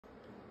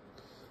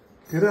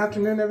Good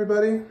afternoon,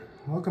 everybody.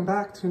 Welcome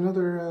back to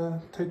another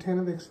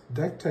Titanic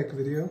deck tech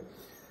video.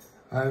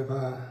 I've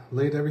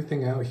laid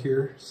everything out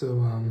here,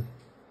 so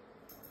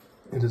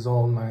it is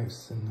all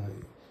nice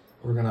and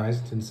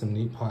organized in some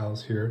neat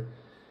piles here.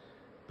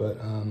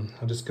 But I'm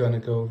just going to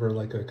go over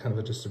like a kind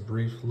of just a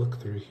brief look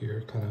through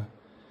here, kind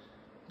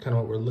of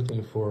what we're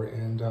looking for,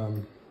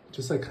 and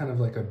just like kind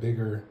of like a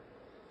bigger.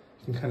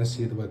 You can kind of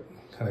see what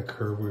kind of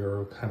curve we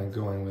are kind of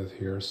going with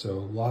here.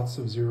 So lots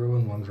of 0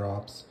 and 1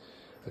 drops.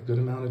 A good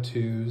amount of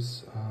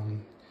 2s,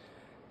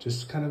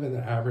 just kind of an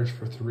average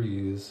for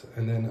 3s,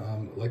 and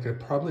then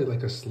probably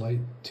like a slight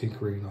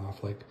tinkering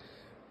off like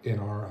in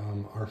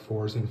our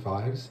 4s and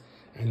 5s,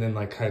 and then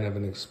like kind of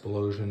an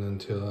explosion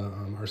into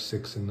our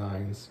 6 and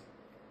 9s.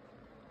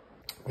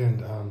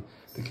 And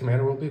the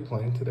commander we'll be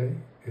playing today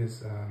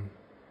is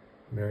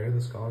Meria,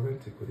 the Scholar of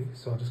Antiquity.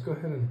 So I'll just go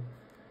ahead and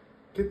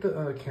get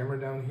the camera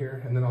down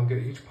here, and then I'll get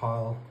each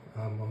pile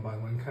one by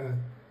one, kind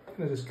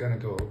of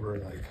go over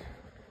like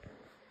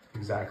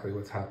exactly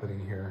what's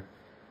happening here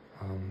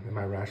in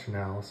my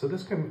rationale. So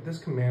this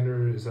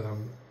commander is a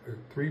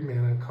 3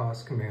 mana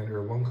cost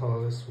commander, 1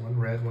 colorless, 1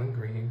 red, 1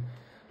 green,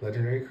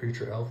 legendary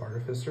creature, elf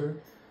artificer.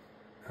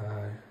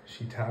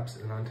 She taps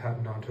an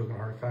untapped non-token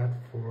artifact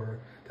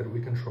that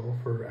we control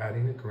for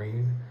adding a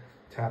green.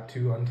 Tap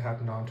 2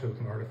 untapped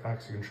non-token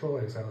artifacts you control.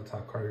 Exile the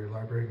top card of your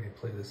library. You may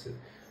play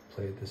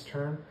it this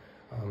turn.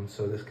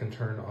 So this can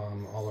turn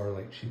all our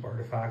like cheap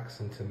artifacts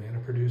into mana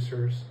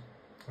producers.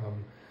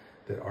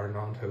 That are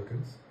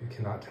non-tokens. You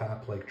cannot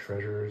tap like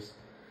treasures.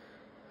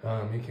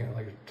 You can't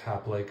like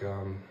tap like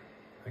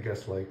I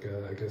guess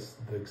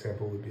the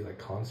example would be like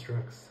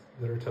constructs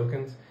that are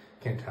tokens.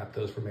 You can't tap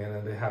those for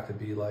mana. They have to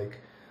be like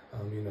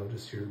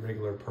just your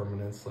regular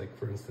permanents, like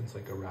for instance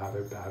like a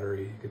rabbit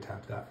battery. You could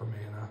tap that for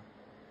mana.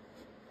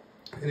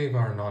 Any of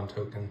our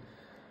non-token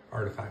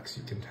artifacts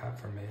you can tap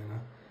for mana.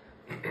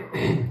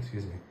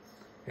 Excuse me.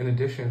 In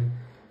addition,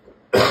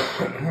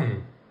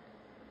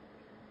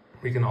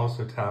 we can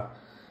also tap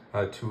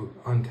 2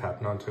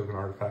 untapped non-token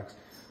artifacts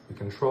we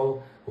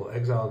control. We'll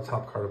exile the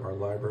top card of our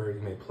library.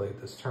 You may play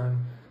it this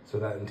turn. So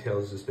that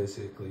entails just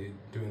basically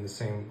doing the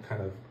same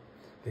kind of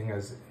thing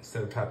as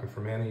instead of tapping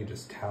for mana, you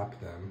just tap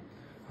them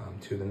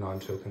to the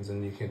non-tokens,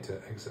 and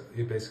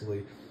you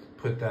basically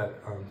put that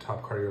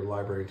top card of your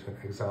library into an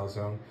exile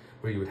zone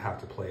where you would have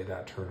to play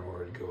that turn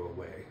or it would go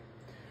away.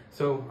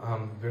 So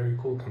very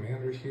cool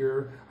commander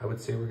here. I would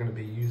say we're going to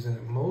be using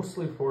it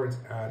mostly for its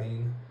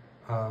adding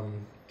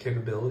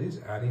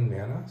capabilities, adding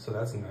mana, so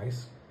that's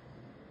nice.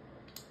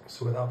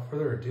 So without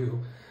further ado,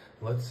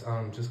 let's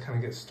just kind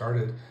of get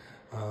started.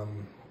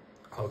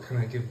 I'll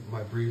kind of give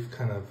my brief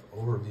kind of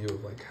overview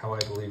of like how I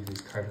believe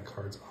these kind of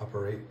cards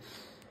operate.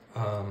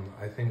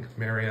 I think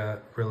Meria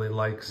really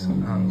likes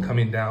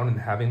coming down and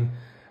having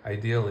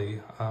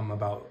ideally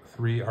about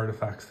 3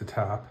 artifacts to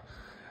tap,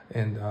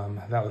 and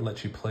that would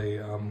let you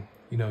play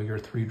your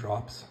 3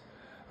 drops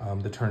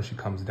the turn she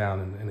comes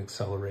down and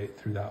accelerate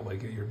through that way,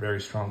 get your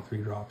very strong 3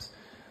 drops.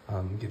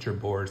 Get your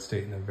board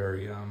state in a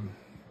very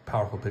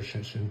powerful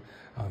position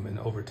and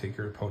overtake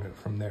your opponent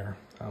from there,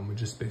 with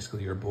just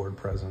basically your board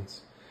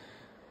presence.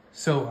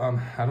 So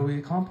how do we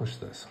accomplish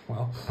this?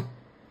 Well,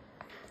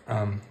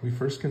 we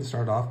first can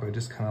start off by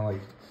just kind of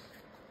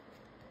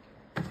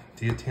like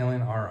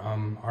detailing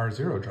our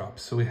 0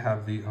 drops. So we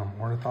have the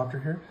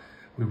Ornithopter here.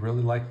 We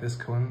really like this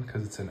one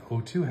because it's an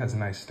 0/2, has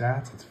nice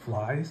stats, it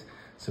flies,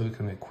 so we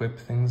can equip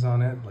things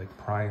on it like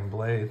Prying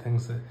Blade,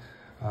 things that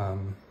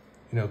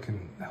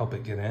can help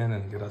it get in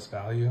and get us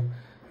value.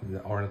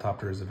 The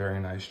Ornithopter is a very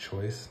nice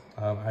choice.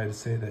 I'd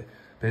say that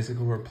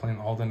basically we're playing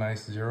all the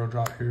nice 0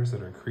 drop here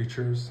that are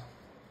creatures.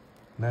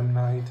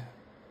 Memnite,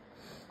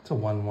 it's a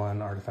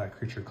 1/1 artifact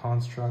creature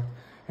construct,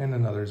 and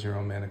another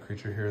 0 mana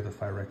creature here, the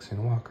Phyrexian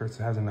Walker. It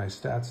has a nice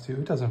stats too.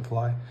 It doesn't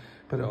fly,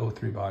 but an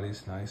 0/3 body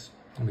is nice.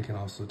 And we can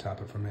also tap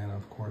it for mana,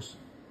 of course.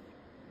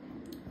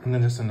 And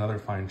then just another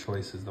fine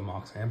choice is the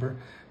Mox Amber.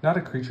 Not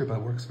a creature,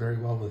 but works very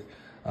well with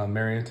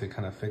Meria to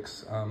kind of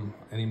fix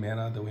any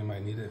mana that we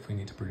might need if we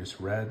need to produce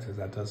reds, as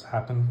that does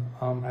happen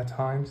at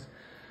times.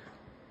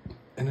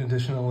 And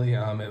additionally,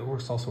 it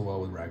works also well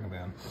with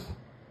Ragavan.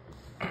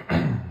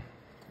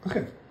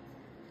 Okay.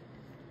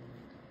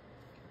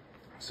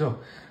 So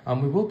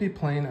we will be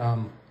playing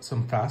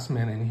some fast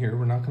mana in here.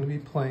 We're not going to be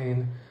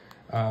playing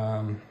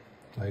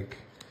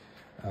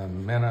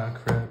Mana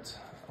Crypt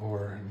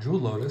or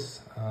Jewel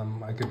Lotus.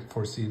 I could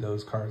foresee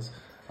those cards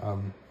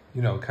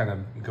kind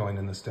of going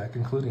in this deck,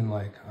 including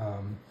like,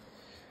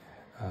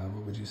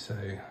 what would you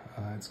say?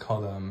 It's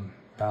called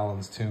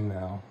Balin's Tomb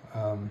now.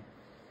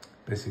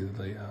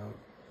 Basically,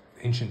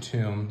 Ancient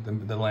Tomb,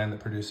 the land that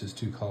produces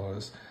 2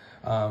 colors.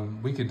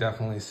 We could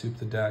definitely soup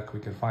the deck. We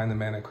can find the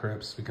Mana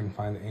Crypts. We can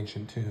find the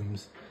Ancient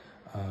Tombs.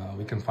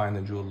 We can find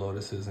the Jewel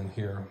Lotuses in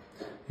here.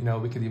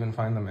 We could even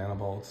find the Mana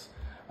Bolts.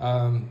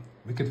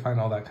 We could find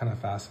all that kind of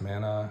fast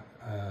mana,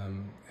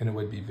 and it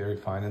would be very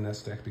fine in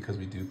this deck because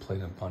we do play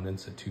an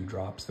abundance of 2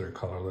 drops that are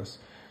colorless,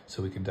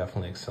 so we could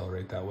definitely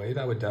accelerate that way.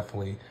 That would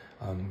definitely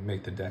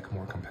make the deck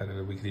more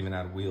competitive. We could even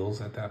add wheels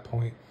at that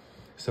point.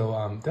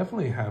 So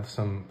definitely have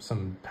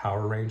some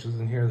power ranges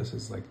in here. This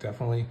is like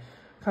definitely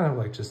kind of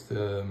like just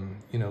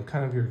you know,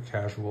 kind of your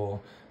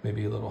casual,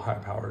 maybe a little high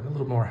powered, a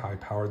little more high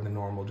powered than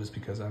normal, just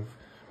because I've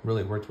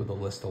really worked with the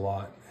list a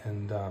lot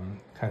and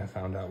kind of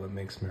found out what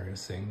makes Meria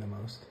sing the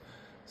most.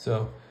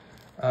 So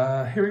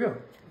here we go.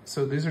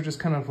 So these are just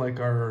kind of like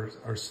our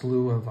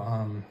slew of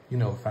you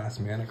know, fast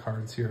mana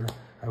cards here.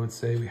 I would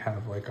say we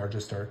have like our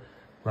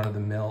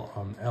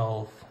run-of-the-mill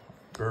elf,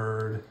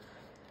 bird,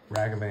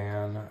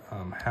 Ragavan,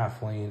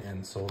 halfling,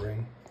 and Soul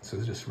Ring. So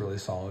it's just really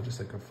solid, just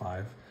like a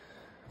five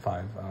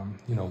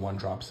you know,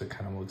 1-drops that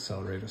kind of will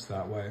accelerate us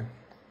that way.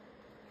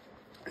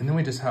 And then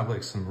we just have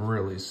like some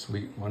really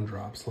sweet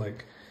 1-drops,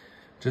 like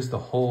just the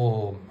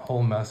whole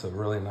mess of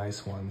really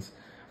nice ones.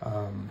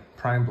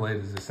 Prime Blade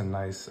is just a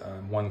nice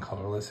 1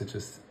 colorless. It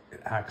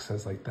acts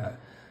as like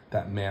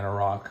that mana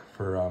rock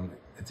for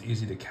it's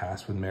easy to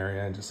cast with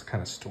Meria and just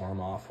kind of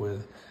storm off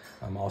with.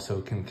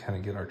 Also can kind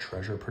of get our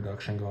treasure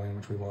production going,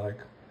 which we like.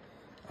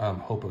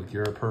 Hope of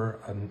Girapur,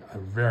 a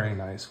very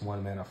nice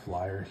 1 mana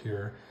flyer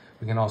here.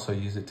 We can also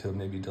use it to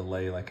maybe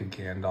delay like a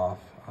Gandalf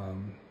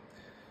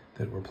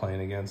that we're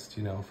playing against,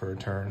 you know, for a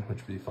turn, which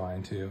would be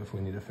fine too if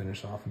we need to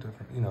finish off a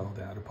different, you know,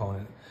 that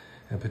opponent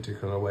in a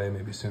particular way,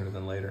 maybe sooner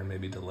than later, and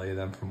maybe delay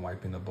them from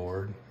wiping the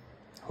board.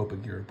 Hope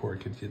of Girapur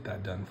could get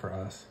that done for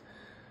us.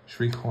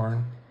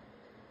 Shriekhorn,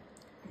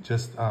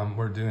 just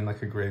we're doing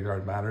like a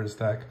Graveyard Matters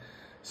deck,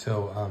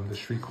 so the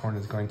Shriekhorn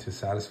is going to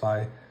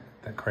satisfy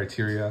that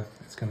criteria.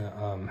 It's going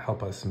to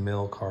help us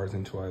mill cards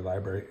into our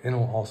library, and it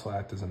will also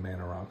act as a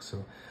mana rock.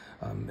 So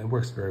it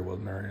works very well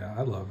with Meria.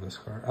 I love this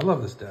card. I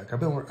love this deck.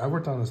 I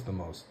worked on this the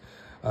most.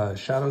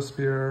 Shadow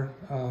Spear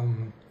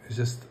is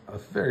just a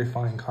very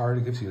fine card.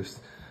 It gives you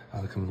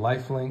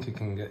lifelink. It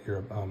can get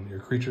your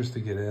creatures to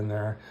get in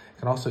there. It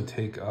can also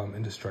take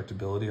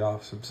indestructibility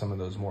off some of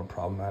those more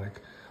problematic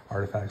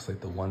artifacts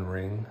like the One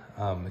Ring.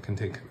 It can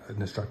take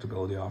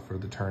indestructibility off for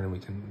the turn, and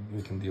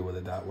we can deal with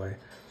it that way.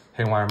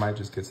 Haywire Might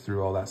just gets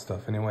through all that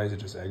stuff anyways. It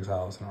just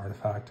exiles an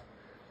artifact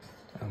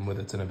with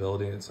its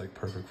inability. It's like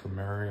perfect for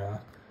Meria.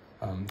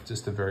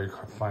 Just a very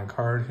fine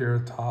card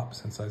here, top,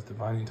 Sensei's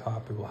Divining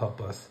Top. It will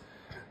help us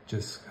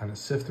just kind of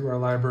sift through our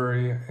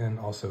library and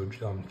also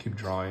keep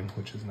drawing,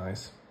 which is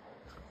nice.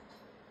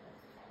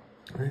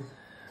 All right.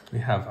 We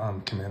have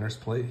Commander's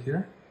Plate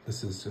here.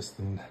 This is just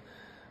an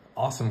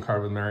awesome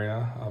card with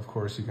Meria. Of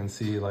course, you can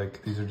see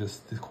like these are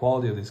just, the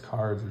quality of these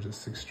cards are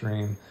just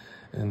extreme.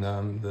 And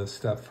the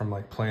step from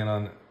like playing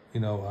on, you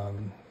know,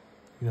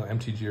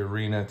 MTG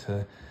Arena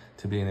to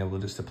being able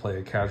just to play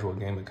a casual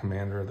game of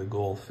Commander, the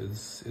gulf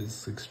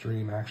is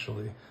extreme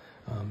actually.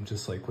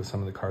 Just like with some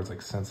of the cards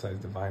like Sensei's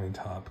Divining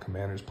Top,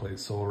 Commander's Plate,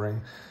 Soul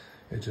Ring,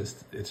 it's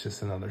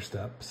just another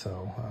step.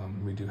 So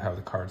we do have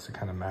the cards to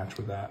kind of match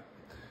with that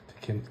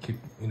to keep,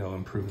 you know,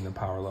 improving the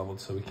power level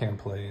so we can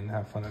play and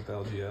have fun at the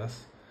LGS.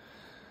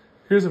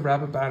 Here's a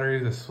Rabbit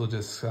Battery. This will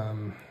just,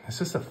 it's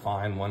just a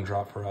fine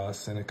 1-drop for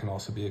us, and it can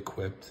also be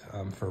equipped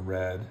for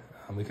red.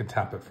 We can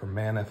tap it for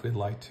mana if we'd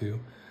like to.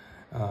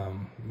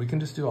 We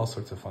can just do all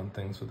sorts of fun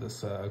things with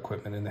this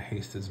equipment, and the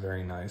haste is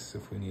very nice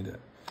if we need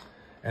it.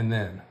 And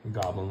then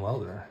Goblin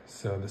Welder.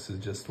 So this is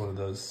just one of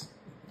those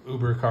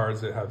uber cards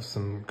that have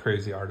some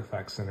crazy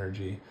artifact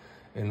synergy,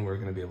 and we're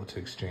gonna be able to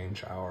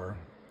exchange our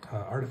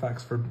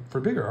artifacts for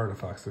bigger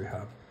artifacts that we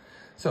have.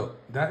 So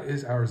that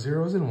is our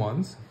 0s and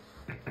 1s.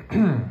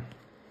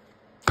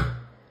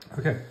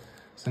 Okay,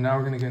 so now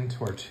we're gonna get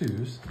into our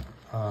 2s.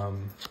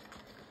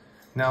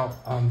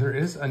 There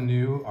is a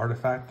new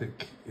artifact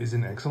that is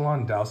an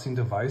Ixalan Dowsing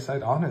Device.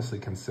 I'd honestly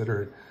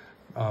consider it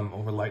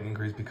over Lightning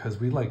Greaves because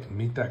we like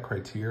meet that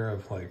criteria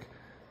of like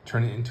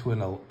turn it into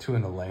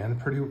a land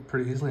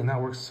pretty easily, and that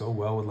works so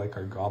well with like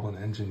our Goblin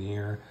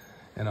Engineer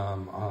and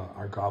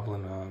our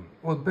Goblin,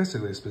 well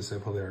basically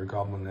specifically our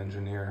Goblin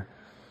Engineer,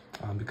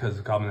 because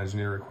Goblin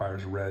Engineer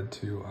requires red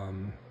to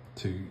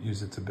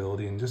use its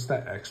ability, and just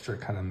that extra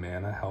kind of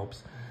mana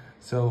helps.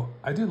 So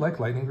I do like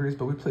Lightning Greaves,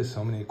 but we play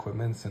so many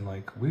equipments, and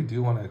like we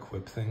do want to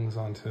equip things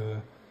onto,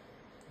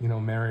 you know,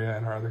 Meria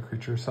and our other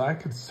creatures. So I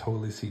could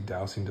totally see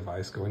Dowsing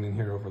Device going in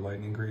here over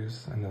Lightning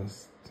Greaves. I know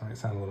this might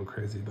sound a little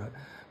crazy, but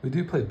we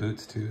do play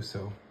Boots too,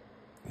 so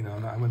you know,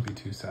 I wouldn't be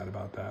too sad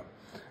about that.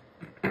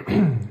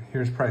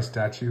 Here's Price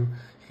Statue.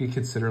 You could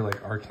consider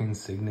like Arcane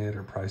Signet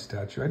or Price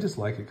Statue. I just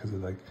like it because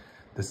of like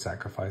the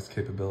sacrifice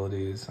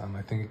capabilities.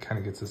 I think it kind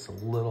of gets us a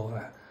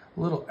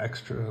little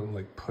extra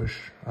like push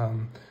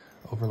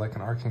over like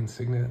an Arcane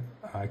Signet.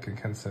 I could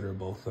consider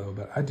both though,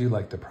 but I do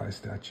like the Price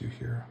Statue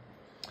here,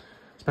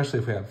 especially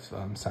if we have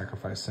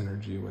sacrifice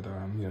synergy with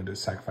you know, to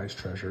sacrifice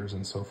treasures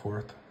and so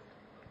forth.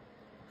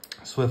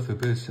 Swift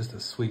Foot Boots, just a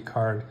sweet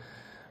card,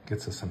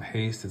 gets us some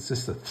haste. It's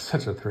just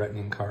such a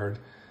threatening card,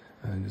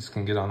 and just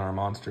can get on our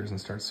monsters and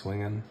start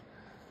swinging.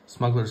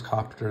 Smuggler's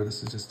Copter,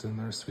 this is just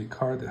another sweet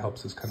card that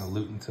helps us kind of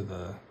loot into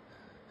the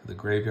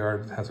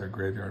graveyard. It has our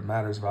Graveyard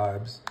Matters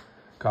vibes.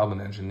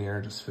 Goblin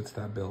Engineer just fits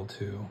that bill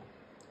too.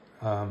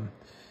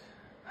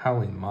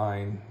 Howling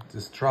Mine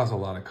just draws a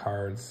lot of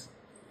cards.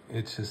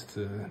 It just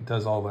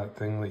does all that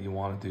thing that you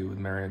want to do with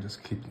Meria, just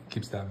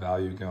keeps that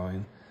value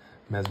going.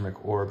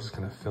 Mesmeric Orbs is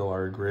going to fill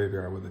our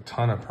graveyard with a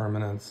ton of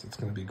permanents. It's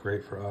going to be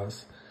great for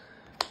us.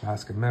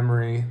 Mask of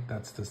Memory,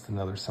 that's just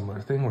another similar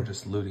thing. We're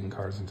just looting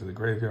cards into the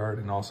graveyard,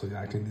 and also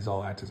these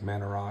all act as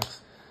mana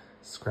rocks.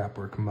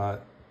 Scrapwork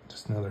Mutt,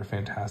 just another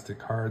fantastic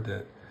card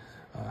that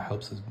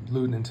helps us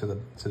loot into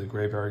the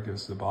graveyard,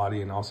 gives us the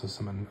body, and also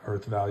some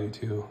earth value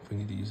too, if we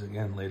need to use it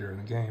again later in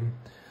the game.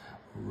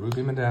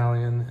 Ruby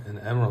Medallion and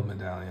Emerald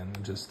Medallion,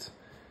 just,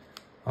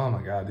 oh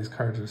my god, these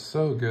cards are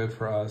so good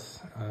for us.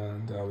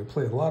 And we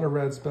play a lot of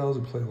red spells,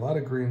 we play a lot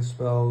of green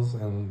spells,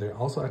 and they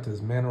also act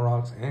as mana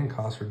rocks and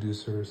cost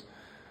reducers.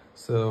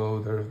 So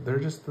they're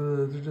just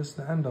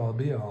the end all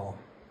be all.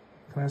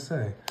 What can I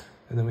say?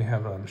 And then we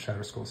have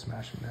Shatter Skull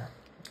Smash in there.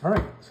 All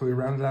right, so we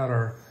rounded out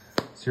our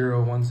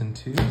 0, 1s, and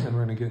 2s, and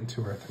we're gonna get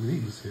into our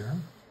 3s here.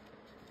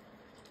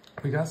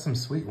 We got some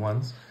sweet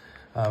ones.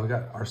 We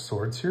got our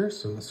swords here.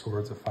 So the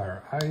Swords of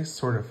Fire Ice,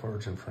 Sword of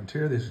Forge and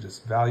Frontier. These are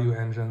just value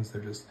engines.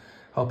 They're just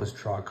help us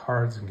draw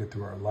cards and get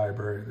through our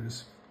library.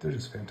 They're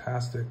just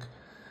fantastic.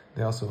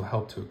 They also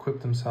help to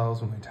equip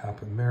themselves when we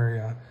tap with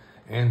Meria.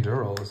 And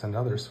Dural is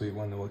another sweet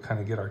one that will kind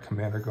of get our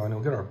commander going.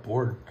 It'll get our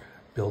board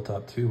built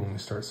up too when we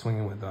start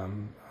swinging with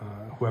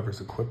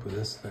whoever's equipped with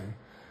this thing.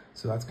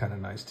 So that's kind of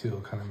nice too.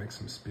 It'll kind of make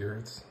some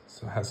spirits.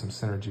 So it has some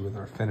synergy with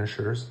our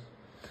finishers.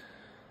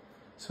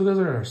 So those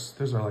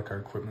are like our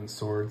equipment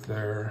swords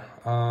there.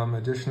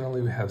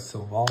 Additionally, we have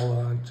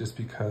Sylvala, just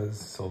because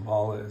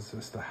Sylvala is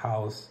just a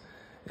house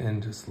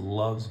and just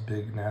loves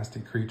big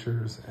nasty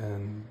creatures,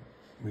 and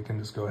we can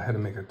just go ahead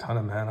and make a ton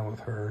of mana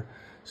with her.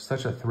 She's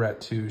such a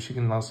threat too. She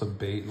can also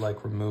bait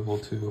like removal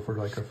too if we're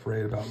like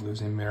afraid about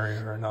losing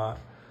Meria or not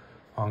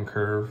on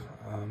curve.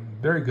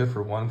 Very good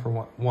for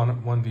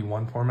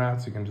 1v1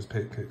 formats. You can just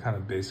kind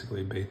of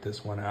basically bait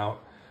this one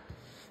out.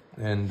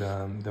 And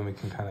then we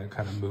can kind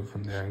of move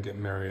from there and get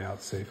Meria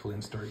out safely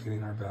and start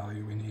getting our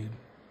value we need.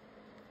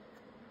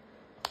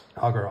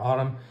 Augur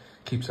Autumn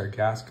keeps our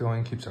gas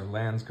going, keeps our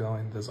lands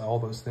going, does all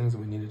those things that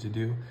we needed to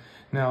do.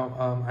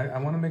 Now, I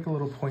want to make a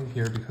little point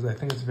here because I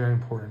think it's very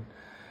important.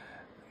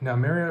 Now,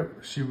 Meria,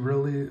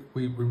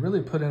 we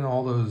really put in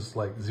all those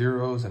like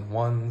 0s and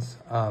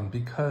 1s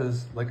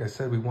because, like I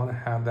said, we want to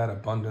have that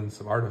abundance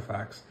of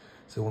artifacts.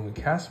 So when we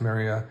cast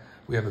Meria,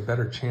 we have a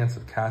better chance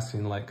of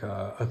casting like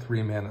a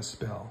 3-mana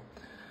spell.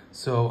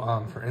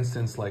 So for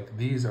instance, like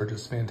these are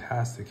just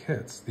fantastic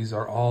hits. These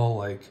are all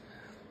like,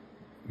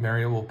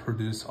 Meria will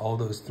produce all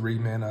those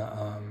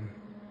 3-mana,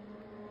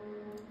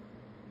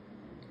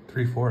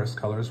 3 forest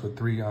colors with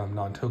 3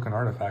 non-token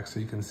artifacts. So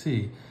you can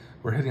see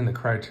we're hitting the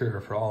criteria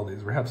for all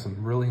these. We have some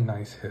really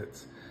nice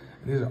hits.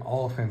 And these are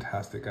all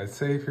fantastic. I'd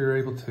say if you're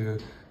able to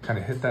kind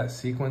of hit that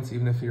sequence,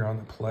 even if you're on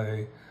the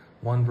play,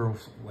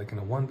 like in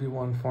a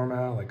 1v1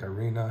 format, like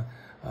Arena,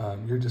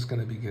 you're just going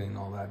to be getting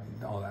all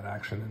that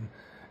action.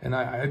 And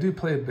I do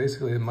play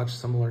basically a much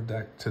similar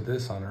deck to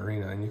this on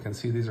Arena, and you can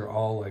see these are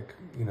all like,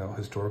 you know,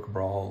 Historic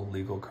Brawl,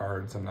 legal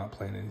cards. I'm not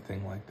playing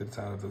anything like that's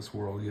out of this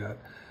world yet.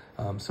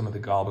 Some of the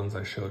goblins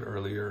I showed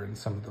earlier and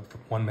some of the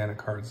 1-mana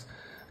cards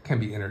can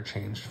be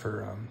interchanged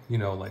for, you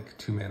know, like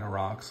 2-mana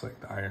rocks like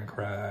the Iron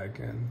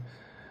Crag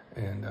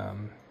and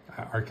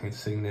Arcane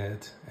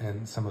Signet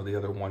and some of the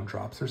other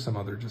 1-drops. There's some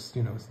other just,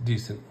 you know,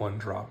 decent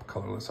 1-drop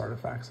colorless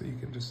artifacts that you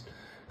can just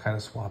kind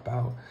of swap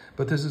out.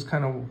 But this is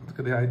kind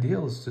of, the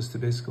ideal is just to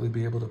basically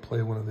be able to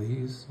play one of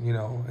these, you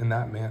know, in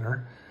that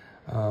manner.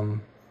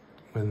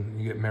 When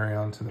you get Meria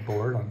onto the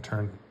board on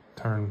turn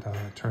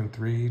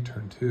 3,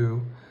 turn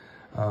 2,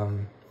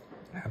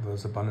 have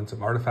those abundance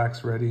of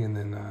artifacts ready, and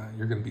then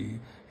you're going to be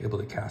able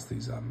to cast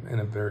these in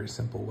a very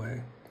simple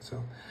way.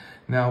 So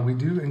now we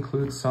do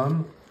include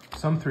some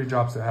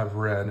 3-drops that have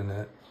red in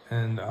it,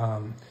 and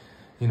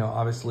you know,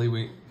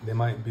 obviously they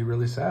might be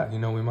really sad. You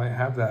know, we might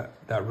have that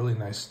really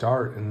nice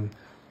start, and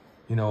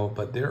you know,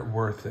 but they're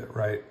worth it,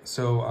 right?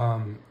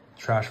 So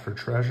Trash for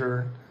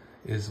Treasure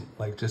is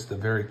like just a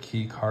very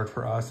key card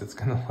for us. It's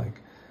gonna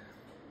like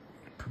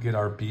get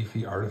our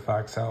beefy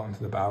artifacts out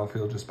into the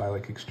battlefield just by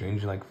like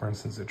exchanging, like for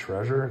instance, a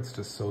treasure. It's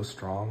just so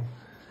strong.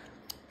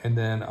 And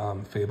then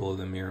Fable of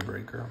the Mirror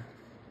Breaker,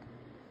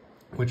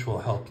 which will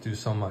help do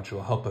so much. It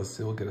will help us,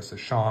 it will get us a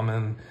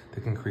shaman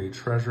that can create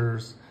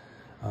treasures.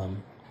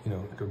 You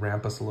know, it could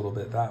ramp us a little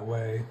bit that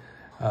way.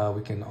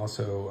 We can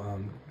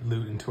also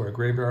loot into our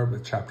graveyard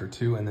with Chapter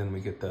 2, and then we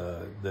get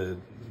the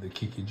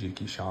Kiki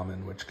Jiki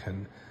Shaman, which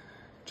can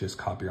just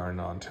copy our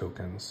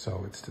non-tokens.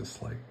 So it's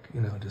just like,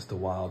 you know, just a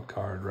wild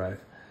card, right?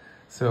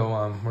 So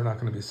we're not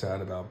going to be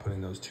sad about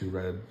putting those 2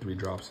 red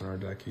 3-drops in our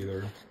deck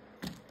either.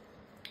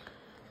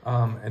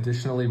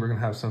 Additionally, we're going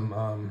to have some,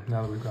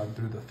 now that we've gone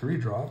through the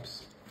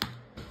 3-drops,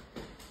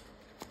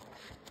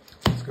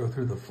 let's go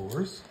through the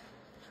 4s.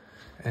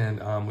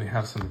 And we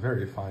have some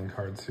very fine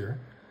cards here.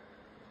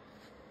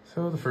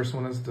 So the first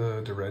one is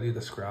the Duretti,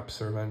 the Scrap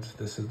Servant.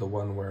 This is the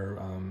one where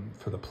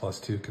for the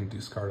 +2 can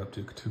discard up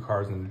to 2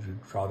 cards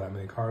and draw that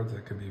many cards.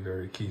 That could be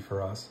very key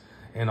for us.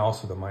 And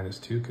also the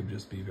 -2 could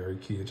just be very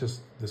key.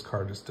 This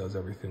card just does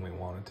everything we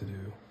want it to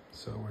do.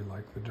 So we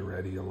like the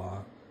Duretti a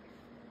lot.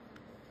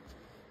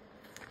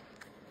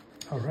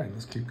 All right,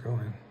 let's keep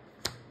going.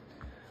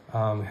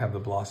 We have the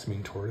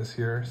Blossoming Tortoise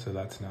here, so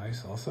that's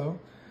nice also.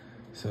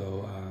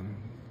 So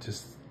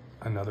just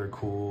another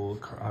cool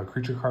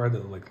creature card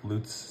that like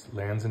loots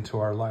lands into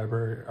our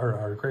library or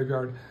our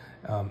graveyard,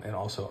 and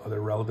also other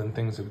relevant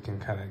things that we can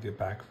kind of get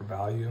back for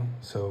value.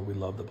 So we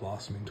love the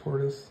Blossoming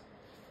Tortoise.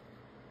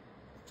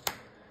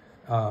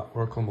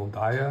 Oracle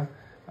Moldaya.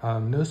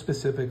 No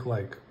specific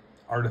like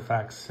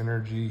artifact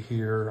synergy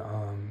here.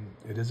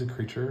 It is a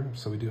creature,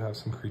 so we do have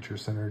some creature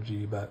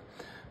synergy, but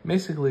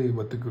basically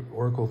what the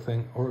Oracle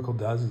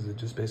does is it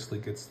just basically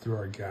gets through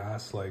our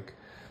gas. Like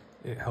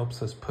it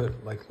helps us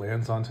put like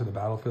lands onto the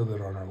battlefield that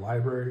are on our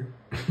library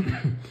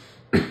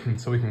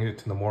so we can get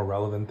to the more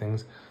relevant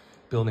things,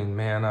 building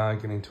mana,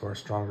 getting to our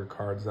stronger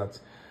cards.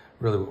 That's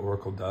really what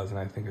Oracle does, and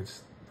I think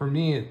it's, for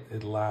me,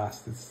 it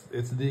lasts.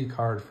 It's the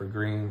card for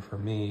green for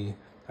me.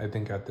 I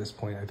think at this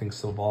point, I think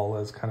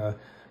Sylvala is kind of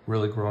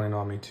really growing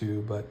on me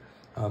too, but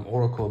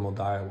Oracle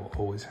Moldaya will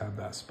always have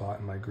that spot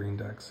in my green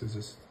decks.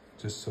 It's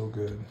just so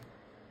good.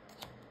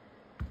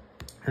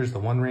 Here's the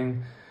One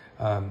Ring.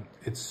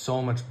 It's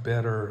so much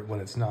better when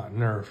it's not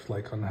nerfed.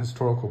 Like on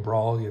Historical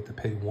Brawl, you have to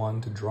pay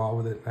 1 to draw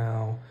with it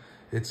now.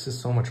 It's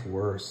just so much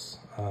worse.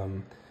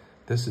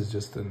 This is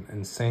just an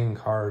insane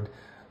card.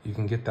 You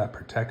can get that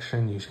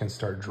protection. You can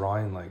start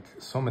drawing like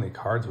so many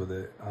cards with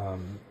it.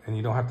 And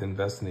you don't have to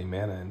invest any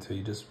mana until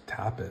you just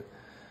tap it.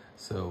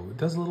 So it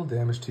does a little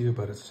damage to you,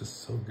 but it's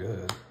just so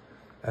good.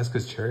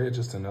 Eska's Chariot,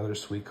 just another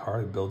sweet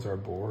card. It builds our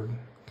board.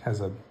 Has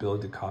a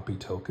ability to copy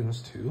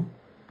tokens too,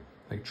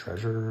 like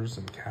treasures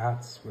and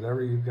cats,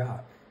 whatever you've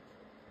got.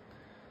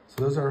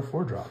 So those are our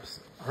 4-drops.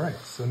 All right,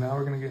 so now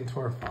we're gonna get into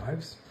our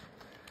 5s.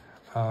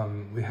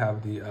 We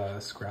have the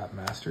Scrap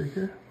Master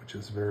here, which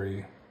is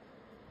very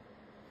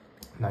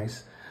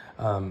nice.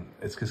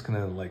 It's just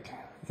gonna, like,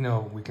 you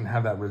know, we can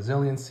have that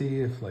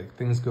resiliency if like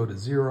things go to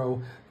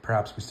 0.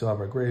 Perhaps we still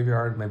have our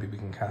graveyard. Maybe we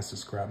can cast a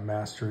Scrap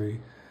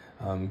Mastery,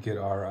 get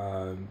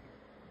our,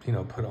 you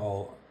know,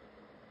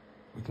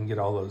 we can get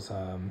all those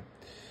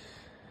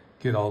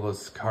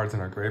cards in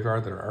our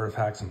graveyard that are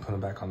artifacts and put them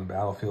back on the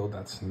battlefield.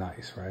 That's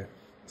nice, right?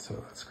 So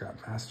that's Scrap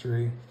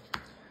Mastery.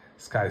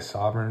 Sky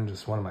Sovereign,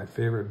 just one of my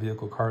favorite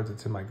vehicle cards.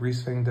 It's in my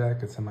Greasefang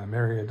deck. It's in my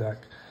Meria deck.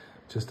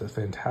 Just a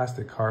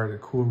fantastic card, a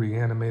cool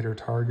reanimator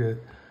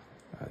target.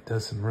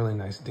 Does some really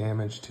nice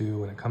damage too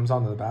when it comes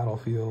onto the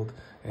battlefield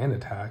and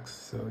attacks.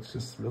 So it's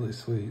just really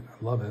sweet.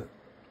 I love it.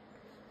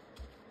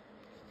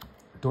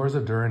 Doors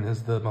of Durin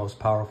is the most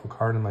powerful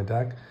card in my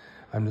deck.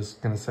 I'm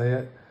just gonna say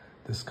it.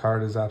 This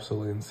card is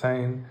absolutely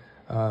insane.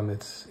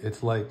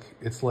 It's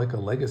like a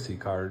legacy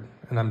card,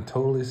 and I'm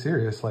totally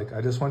serious. Like,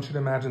 I just want you to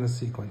imagine the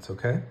sequence,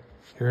 okay?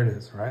 Here it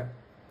is, right?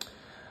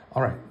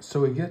 All right,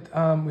 so we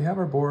have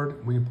our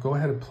board. We go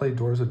ahead and play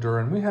Doors of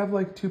Durin. We have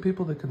like 2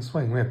 people that can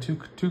swing. We have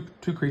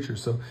two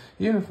creatures, so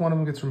even if one of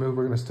them gets removed,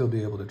 we're gonna still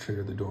be able to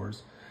trigger the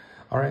doors.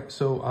 All right,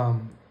 so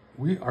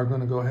we are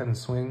gonna go ahead and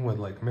swing with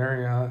like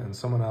Meria and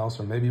someone else,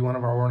 or maybe one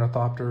of our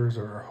Ornithopters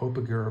or our Hope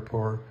of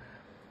Girapur.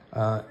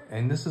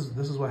 And this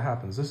is what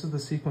happens. This is the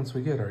sequence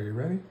we get. Are you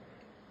ready?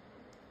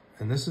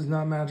 And this is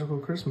not Magical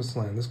Christmas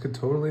Land. This could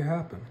totally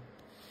happen.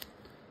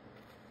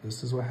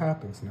 This is what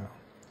happens now.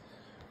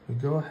 We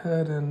go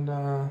ahead and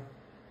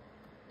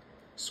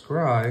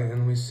scry,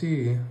 and we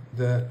see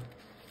that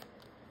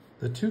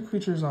the 2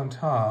 creatures on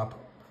top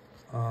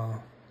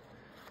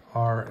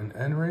are an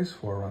N-Rays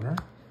Forerunner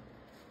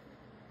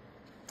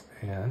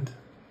and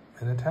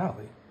an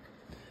Etali.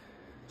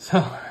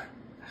 So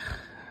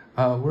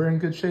we're in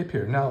good shape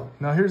here. Now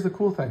here's the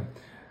cool thing.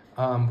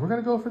 We're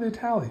gonna go for the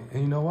Etali,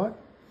 and you know what?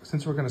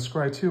 Since we're gonna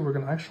scry 2, we're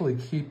gonna actually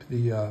keep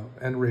the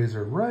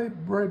N-Razor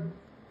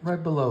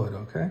right below it,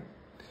 okay?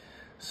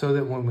 So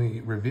that when we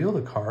reveal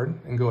the card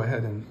and go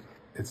ahead and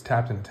it's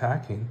tapped and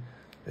attacking,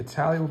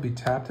 Etali will be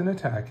tapped and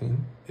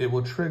attacking. It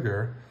will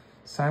trigger.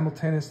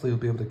 Simultaneously, we'll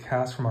be able to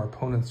cast from our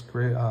opponent's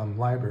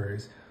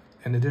libraries,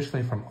 and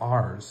additionally from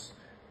ours.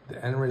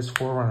 The N-Rays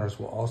Forerunners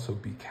will also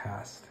be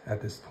cast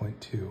at this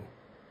point too.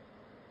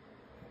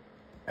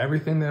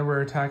 Everything that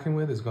we're attacking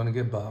with is going to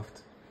get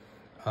buffed.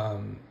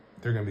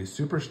 They're going to be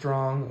super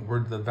strong,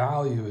 where the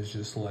value is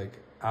just like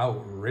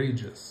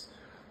outrageous.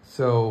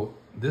 So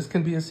this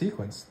can be a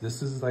sequence.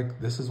 This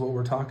is what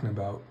we're talking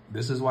about.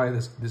 This is why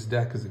this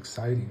deck is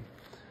exciting.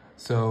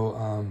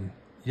 So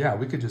yeah,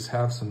 we could just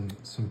have some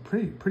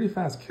pretty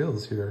fast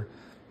kills here,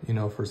 you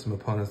know, for some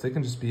opponents. They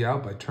can just be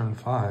out by turn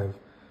 5.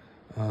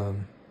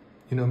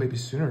 You know, maybe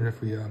sooner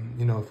if we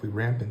you know, if we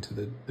ramp into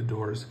the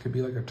doors. It could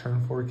be like a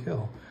turn 4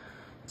 kill.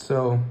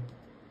 So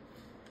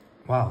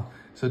wow.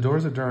 So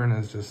Doors of Durin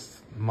is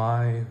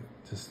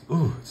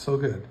ooh, it's so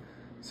good.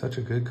 Such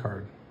a good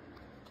card.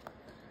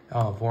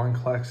 Oh,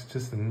 Vorinclex,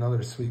 just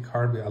another sweet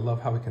card. I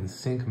love how we can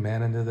sink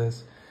mana into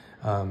this.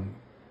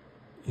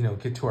 You know,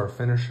 get to our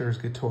finishers,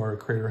 get to our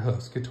Crater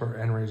Hoofs, get to our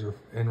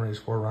N-Rays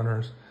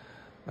Forerunners.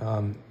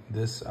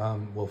 This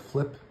will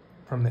flip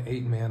from the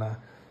 8 mana,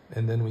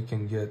 and then we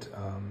can get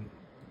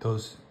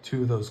those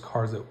 2 of those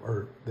cards that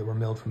were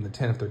milled from the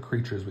 10. If they're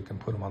creatures, we can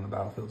put them on the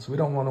battlefield. So we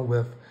don't want to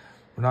whiff.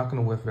 We're not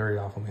going to whiff very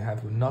often. We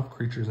have enough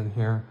creatures in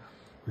here.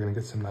 We're going to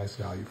get some nice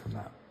value from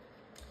that.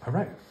 All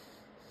right.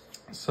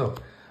 So,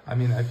 I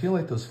mean, I feel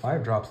like those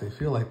 5-drops, they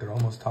feel like they're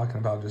almost talking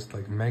about just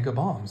like mega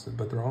bombs,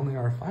 but there only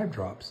are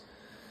 5-drops.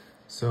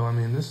 So, I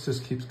mean, this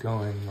just keeps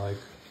going. Like,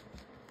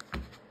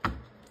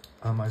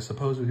 I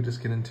suppose we could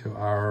just get into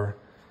our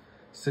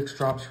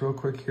 6-drops real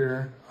quick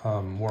here.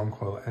 Warm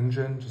Coil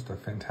Engine, just a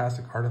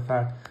fantastic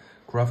artifact.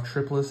 Gruff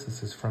Triplets,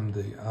 this is from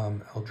the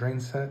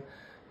Eldraine set.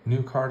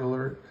 New card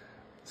alert.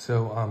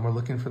 So we're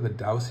looking for the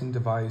Dowsing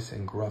Device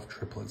and Gruff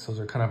Triplets. Those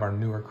are kind of our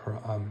newer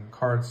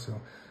cards. So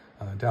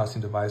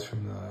Dowsing Device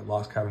from the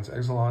Lost Caverns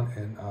Exilon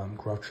and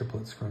Gruff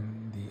Triplets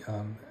from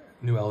the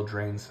new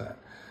Eldraine set.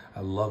 I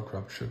love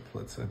Gruff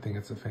Triplets. I think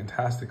it's a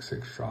fantastic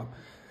 6-drop.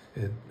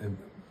 It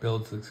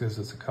builds, it gives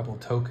us a couple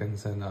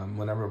tokens, and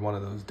whenever one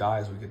of those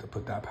dies, we get to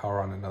put that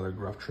power on another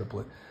Gruff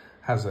Triplet.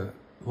 Has a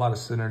lot of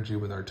synergy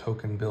with our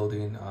token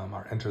building,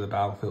 our enter the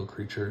battlefield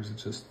creatures.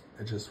 It's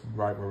just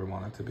right where we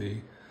want it to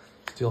be.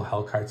 Steel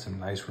Hellkite's some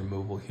nice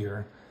removal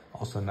here.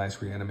 Also a nice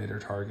reanimator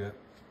target.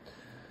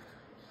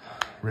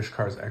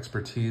 Rishkar's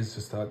Expertise,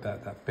 just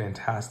that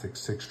fantastic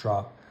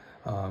 6-drop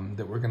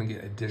that we're going to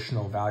get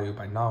additional value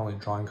by not only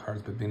drawing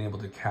cards, but being able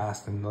to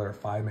cast another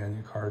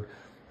 5-mana card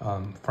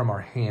from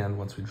our hand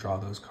once we draw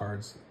those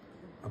cards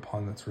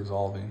upon its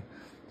resolving.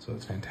 So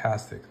it's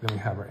fantastic. Then we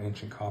have our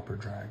Ancient Copper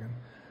Dragon.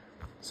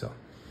 So,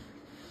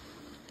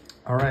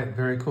 all right,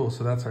 very cool.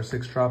 So that's our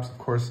 6-drops. Of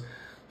course,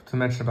 to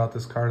mention about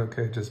this card,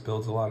 okay, it just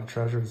builds a lot of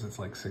treasures. It's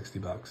like 60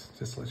 bucks,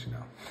 just to let you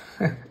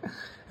know.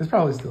 It's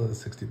probably still is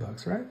 60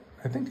 bucks, right?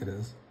 I think it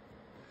is.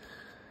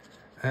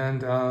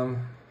 And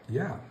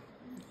yeah.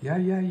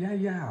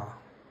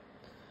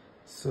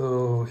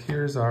 So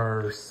here's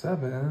our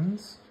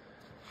 7s.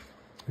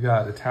 We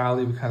got a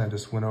Tally. We kind of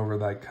just went over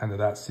like kind of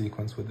that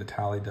sequence with the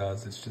Tally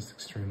does. It's just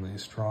extremely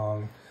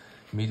strong.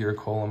 Meteor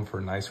Column for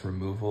nice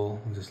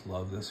removal. I just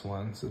love this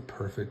one. This is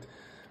perfect.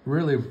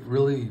 Really,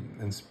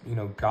 you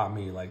know, got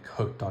me like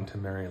hooked onto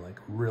Meria, like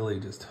really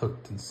just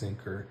hooked and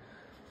sinker,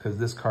 because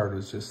this card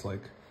was just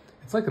like,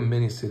 it's like a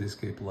mini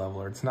Cityscape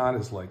Leveler. It's not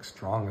as like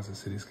strong as a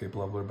Cityscape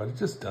Leveler, but it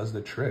just does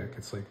the trick.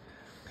 It's like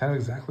kind of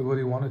exactly what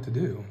he wanted to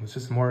do. It's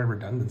just more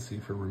redundancy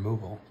for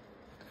removal.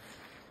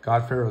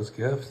 God Pharaoh's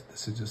Gift.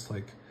 This is just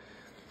like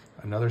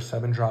another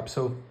 7-drop.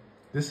 So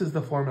this is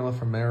the formula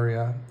for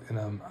Meria,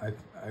 and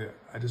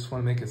I just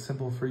want to make it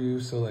simple for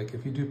you. So like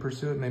if you do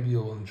pursue it, maybe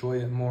you'll enjoy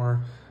it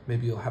more.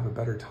 Maybe you'll have a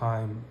better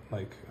time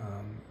like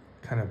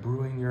kind of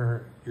brewing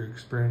your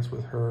experience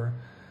with her.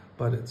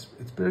 But it's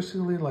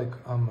basically like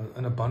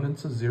an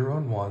abundance of 0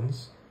 and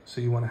 1s.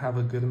 So you want to have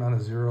a good amount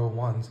of 0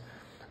 1s.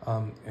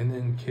 And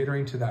then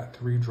catering to that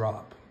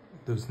 3-drop,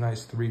 those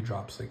nice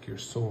 3-drops like your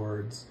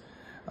swords,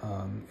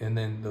 and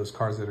then those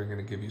cards that are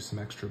going to give you some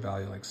extra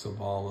value like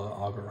Selvala,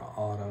 Augur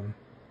Autumn.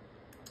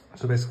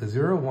 So basically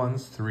 0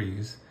 1s,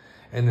 3s,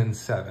 and then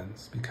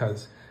 7s,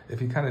 because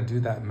if you kind of do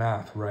that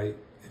math, right,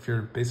 if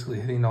you're basically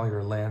hitting all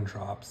your land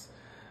drops,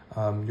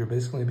 you're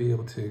basically be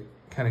able to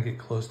kind of get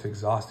close to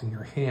exhausting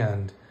your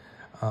hand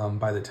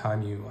by the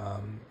time you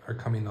are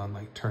coming on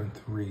like turn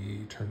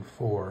 3, turn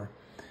 4.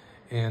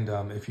 And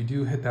if you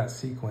do hit that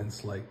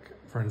sequence, like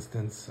for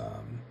instance,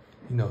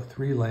 you know,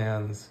 3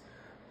 lands,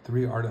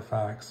 3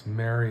 artifacts,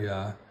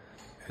 Meria,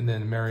 and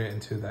then Meria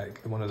into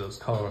that one of those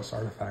colorless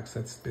artifacts,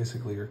 that's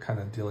basically you're kind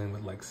of dealing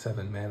with like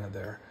 7 mana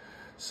there.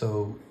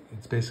 So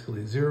it's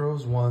basically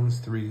 0s,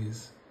 1s,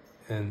 3s,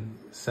 and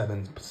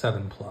 7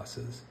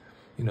 pluses.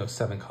 You know,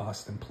 7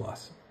 cost and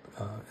plus,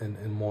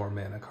 and more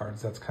mana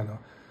cards. That's kind of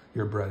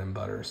your bread and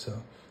butter.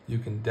 So you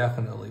can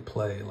definitely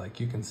play, like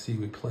you can see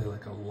we play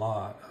like a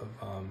lot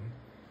of,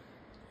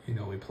 you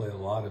know, we play a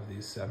lot of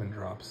these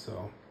 7-drops.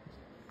 So,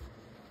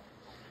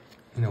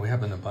 you know, we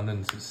have an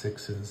abundance of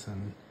 6s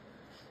and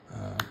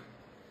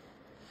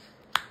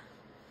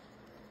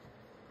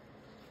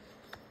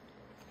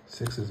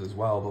sixes as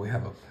well, but we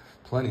have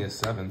plenty of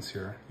 7s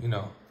here. You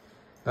know,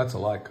 that's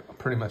like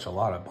pretty much a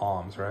lot of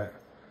bombs, right?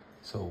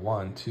 So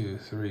 1, 2,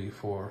 3,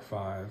 4,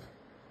 5,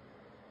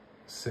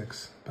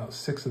 6, about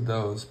 6 of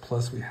those.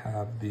 Plus we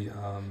have the,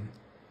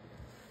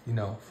 you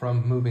know,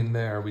 from moving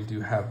there, we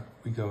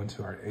go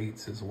into our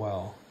 8s as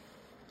well.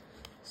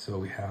 So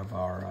we have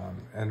our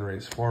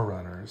End-Raze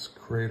Forerunners,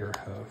 Crater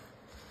Hoof,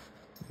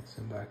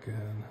 zoom back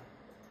in.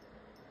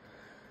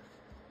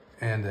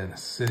 And then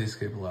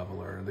Cityscape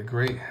Leveler, the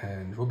Great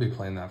Henge. We'll be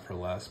playing that for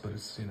less, but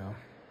it's, you know,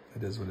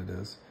 it is what it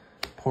is.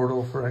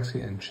 Portal for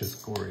XP and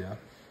Chisgoria.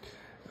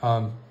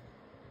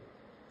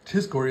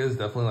 Chisgoria is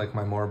definitely like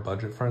my more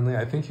budget friendly.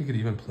 I think you could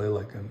even play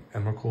like an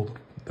Emrakul,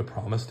 the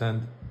Promised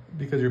End,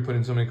 because you're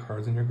putting so many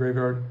cards in your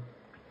graveyard.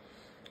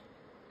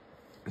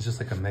 It's just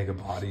like a mega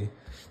body.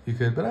 You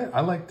could, but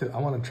I want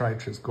to try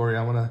Chisgoria.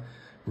 I want to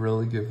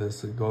really give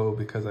this a go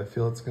because I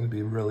feel it's going to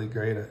be really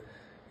great at,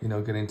 you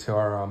know, getting to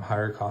our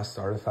higher cost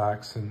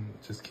artifacts and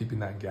just keeping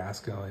that gas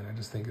going. I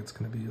just think it's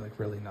going to be like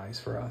really nice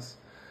for us.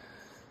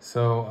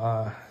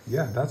 So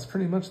yeah, that's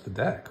pretty much the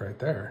deck right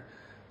there.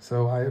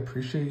 So I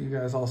appreciate you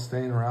guys all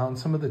staying around.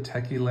 Some of the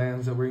techie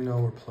lands that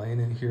we're playing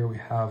in here, we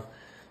have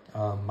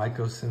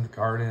Mycosynth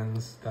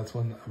Gardens. That's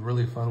a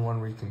really fun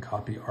one where you can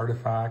copy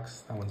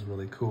artifacts. That one's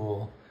really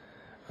cool.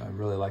 I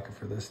really like it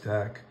for this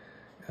deck.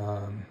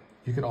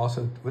 You could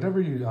also, whatever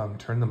you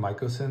turn the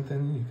Mycosynth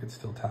in, you could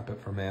still tap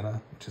it for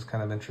mana, which is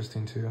kind of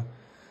interesting too.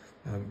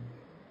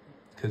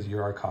 Because you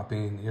are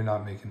copying, you're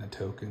not making a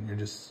token,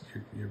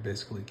 you're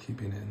basically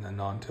keeping it in the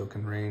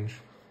non-token range.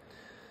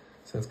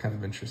 So that's kind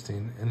of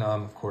interesting. And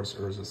of course,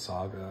 Urza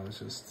Saga is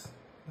just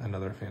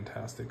another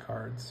fantastic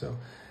card. So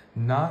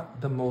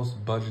not the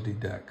most budgety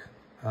deck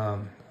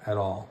at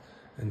all.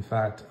 In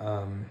fact,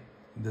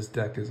 this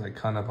deck is like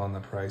kind of on the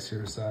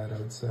pricier side, I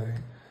would say,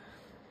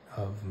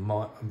 of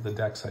the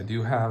decks I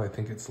do have. I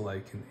think it's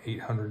like an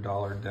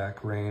 $800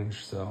 deck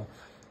range. So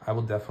I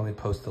will definitely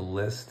post a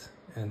list,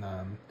 and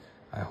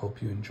I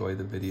hope you enjoy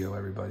the video,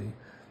 everybody.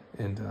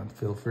 And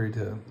feel free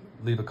to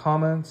leave a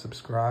comment,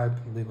 subscribe,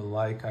 leave a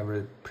like. I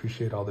would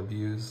appreciate all the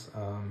views.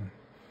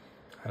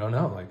 I don't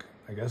know, like,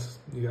 I guess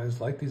you guys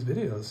like these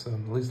videos, so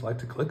at least like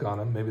to click on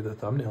them. Maybe the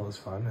thumbnail is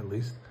fun, at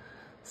least.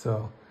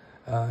 So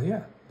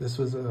yeah, this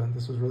was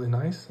really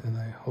nice, and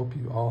I hope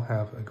you all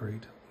have a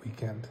great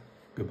weekend.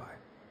 Goodbye.